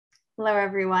Hello,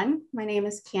 everyone. My name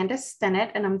is Candice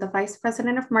Stennett, and I'm the Vice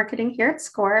President of Marketing here at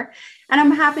SCORE. And I'm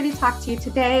happy to talk to you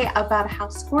today about how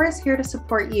SCORE is here to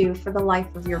support you for the life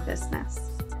of your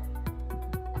business.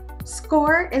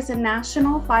 SCORE is a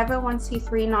national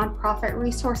 501c3 nonprofit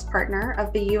resource partner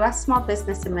of the U.S. Small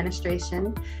Business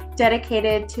Administration,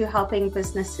 dedicated to helping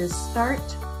businesses start,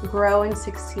 grow, and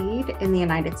succeed in the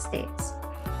United States.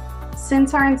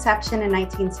 Since our inception in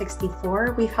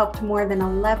 1964, we've helped more than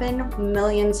 11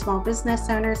 million small business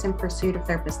owners in pursuit of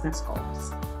their business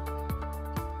goals.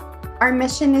 Our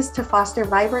mission is to foster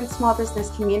vibrant small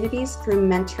business communities through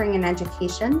mentoring and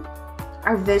education.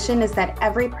 Our vision is that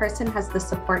every person has the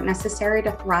support necessary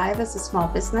to thrive as a small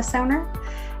business owner.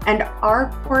 And our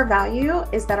core value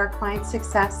is that our client's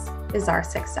success is our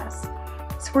success.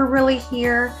 So we're really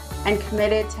here and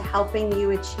committed to helping you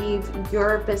achieve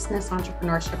your business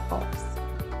entrepreneurship goals.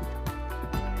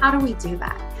 How do we do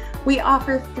that? We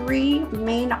offer three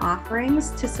main offerings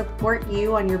to support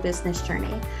you on your business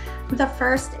journey. The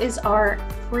first is our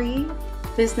free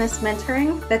business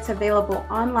mentoring that's available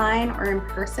online or in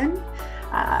person.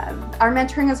 Our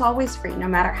mentoring is always free, no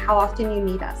matter how often you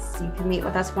meet us. You can meet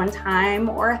with us one time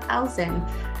or 1,000,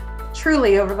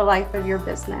 truly over the life of your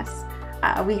business.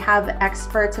 We have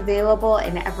experts available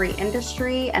in every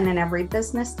industry and in every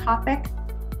business topic.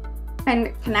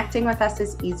 And connecting with us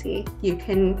is easy. You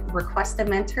can request a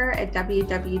mentor at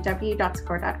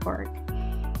www.score.org.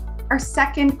 Our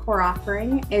second core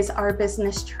offering is our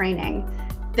business training.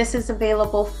 This is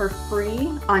available for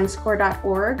free on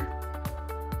score.org,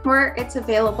 or it's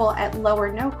available at low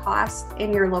or no cost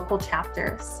in your local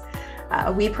chapters.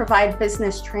 We provide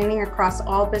business training across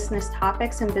all business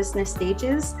topics and business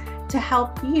stages to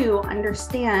help you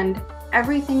understand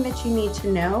everything that you need to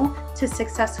know to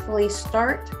successfully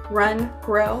start, run,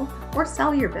 grow, or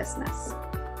sell your business.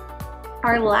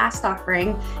 Our last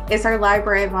offering is our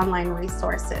library of online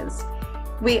resources.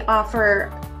 We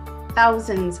offer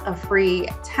thousands of free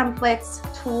templates,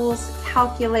 tools,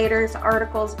 calculators,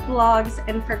 articles, blogs,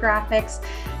 infographics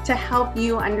to help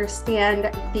you understand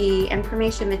the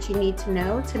information that you need to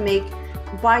know to make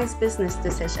wise business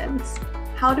decisions.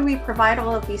 How do we provide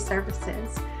all of these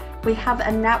services? We have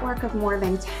a network of more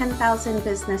than 10,000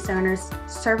 business owners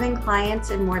serving clients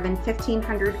in more than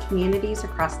 1,500 communities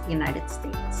across the United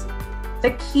States.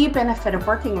 The key benefit of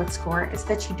working with SCORE is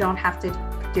that you don't have to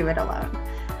do it alone.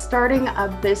 Starting a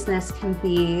business can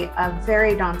be a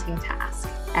very daunting task,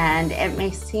 and it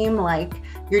may seem like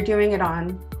you're doing it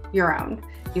on your own.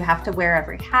 You have to wear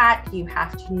every hat. You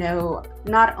have to know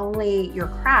not only your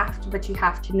craft, but you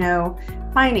have to know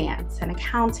finance and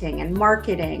accounting and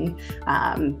marketing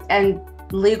and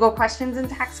legal questions and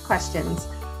tax questions.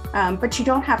 But you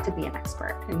don't have to be an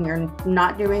expert, and you're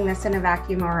not doing this in a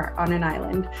vacuum or on an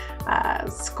island.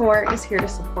 SCORE is here to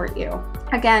support you.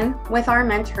 Again, with our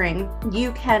mentoring,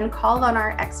 you can call on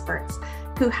our experts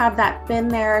who have been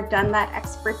there, done that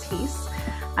expertise,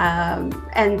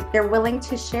 and they're willing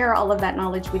to share all of that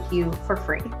knowledge with you for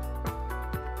free.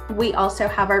 We also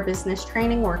have our business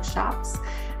training workshops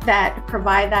that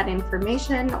provide that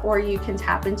information, or you can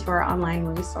tap into our online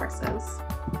resources.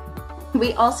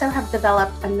 We also have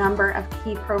developed a number of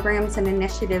key programs and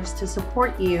initiatives to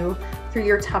support you through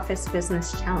your toughest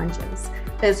business challenges.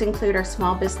 Those include our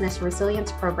Small Business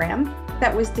Resilience Program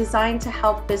that was designed to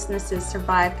help businesses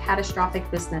survive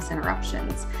catastrophic business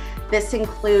interruptions. This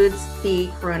includes the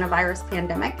coronavirus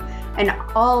pandemic and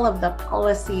all of the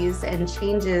policies and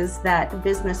changes that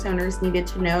business owners needed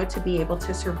to know to be able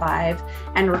to survive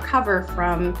and recover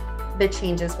from the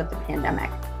changes with the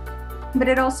pandemic. But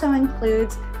it also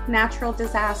includes natural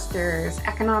disasters,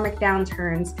 economic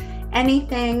downturns,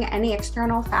 any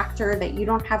external factor that you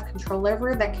don't have control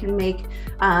over that can make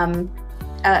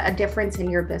a difference in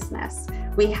your business.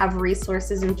 We have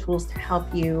resources and tools to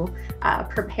help you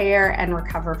prepare and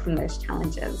recover from those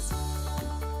challenges.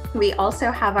 We also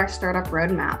have our Startup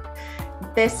Roadmap.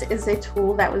 This is a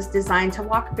tool that was designed to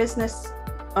walk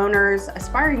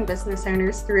aspiring business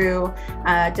owners through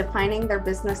defining their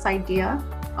business idea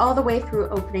all the way through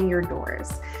opening your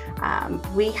doors.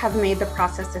 We have made the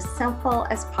process as simple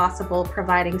as possible,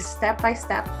 providing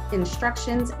step-by-step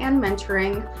instructions and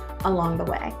mentoring along the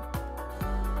way.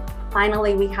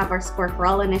 Finally, we have our SCORE for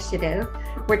All initiative,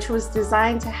 which was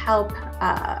designed to help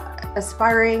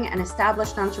aspiring and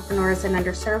established entrepreneurs in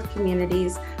underserved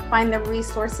communities find the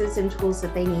resources and tools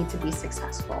that they need to be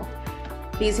successful.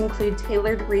 These include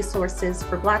tailored resources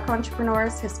for Black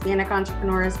entrepreneurs, Hispanic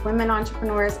entrepreneurs, women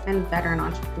entrepreneurs, and veteran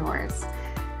entrepreneurs.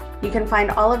 You can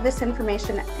find all of this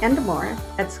information and more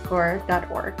at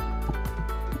score.org.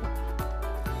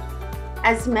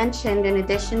 As mentioned, in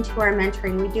addition to our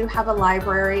mentoring, we do have a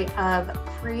library of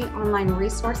free online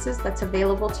resources that's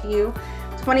available to you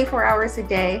 24 hours a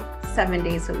day, 7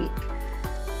 days a week.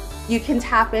 You can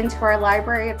tap into our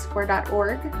library at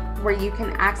score.org, where you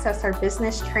can access our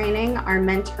business training, our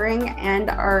mentoring, and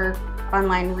our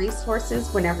online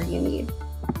resources whenever you need.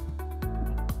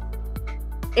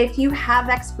 If you have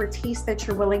expertise that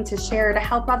you're willing to share to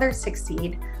help others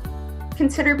succeed,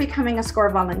 consider becoming a SCORE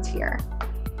volunteer.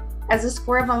 As a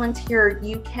SCORE volunteer,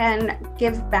 you can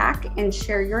give back and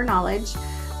share your knowledge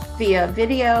via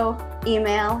video,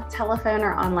 email, telephone,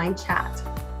 or online chat.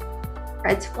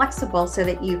 It's flexible so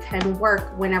that you can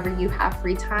work whenever you have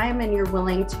free time and you're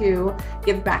willing to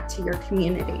give back to your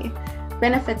community.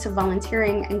 Benefits of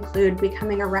volunteering include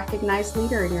becoming a recognized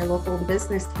leader in your local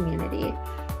business community,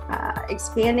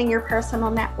 expanding your personal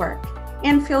network,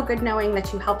 and feel good knowing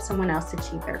that you help someone else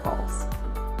achieve their goals.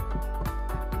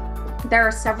 There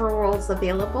are several roles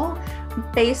available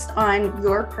based on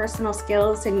your personal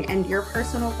skills and your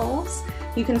personal goals.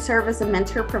 You can serve as a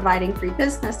mentor providing free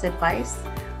business advice,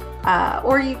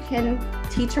 or you can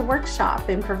teach a workshop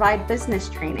and provide business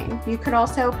training. You could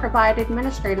also provide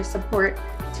administrative support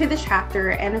to the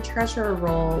chapter and a treasurer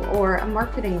role or a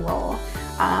marketing role,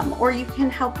 or you can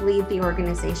help lead the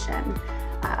organization.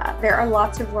 There are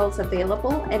lots of roles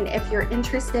available, and if you're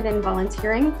interested in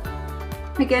volunteering,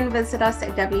 again, visit us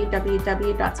at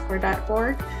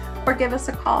www.score.org or give us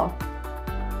a call.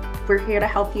 We're here to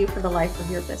help you for the life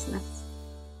of your business.